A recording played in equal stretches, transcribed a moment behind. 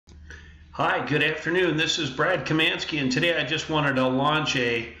Hi, good afternoon. This is Brad Kamanski, and today I just wanted to launch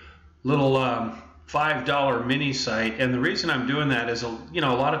a little $5 mini site. And the reason I'm doing that is, a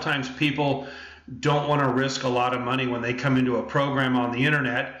lot of times people don't want to risk a lot of money when they come into a program on the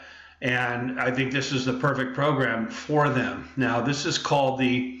internet, and I think this is the perfect program for them. Now, this is called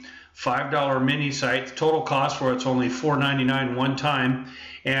the $5 mini site. The total cost for it's only $4.99 one time.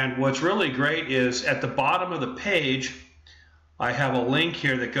 And what's really great is at the bottom of the page, I have a link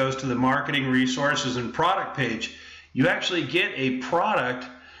here that goes to the marketing resources and product page. You actually get a product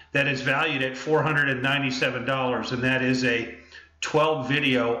that is valued at $497, and that is a 12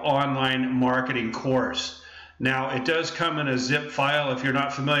 video online marketing course. Now, it does come in a zip file. If you're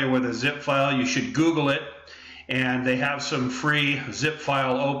not familiar with a zip file, you should Google it, and they have some free zip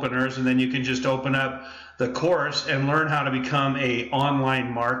file openers, and then you can just open up the course and learn how to become an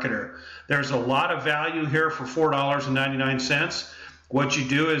online marketer. There's a lot of value here for $4.99. What you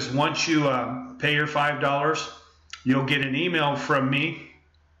do is once you pay your $5, you'll get an email from me.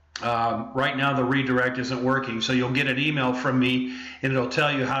 Right now the redirect isn't working, so you'll get an email from me and it'll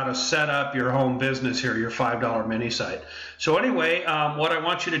tell you how to set up your home business here, your $5 mini site. So anyway, what I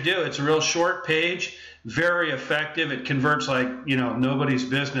want you to do, it's a real short page, very effective. It converts like, nobody's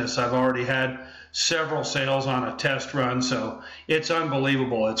business. I've already had several sales on a test run, so it's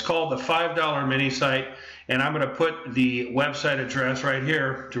unbelievable. It's called the $5 mini site, and I'm going to put the website address right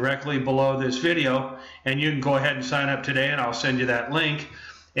here directly below this video, and you can go ahead and sign up today, and I'll send you that link,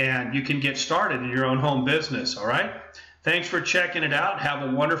 and you can get started in your own home business. All right? Thanks for checking it out. Have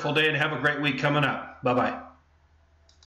a wonderful day and have a great week coming up. Bye-bye.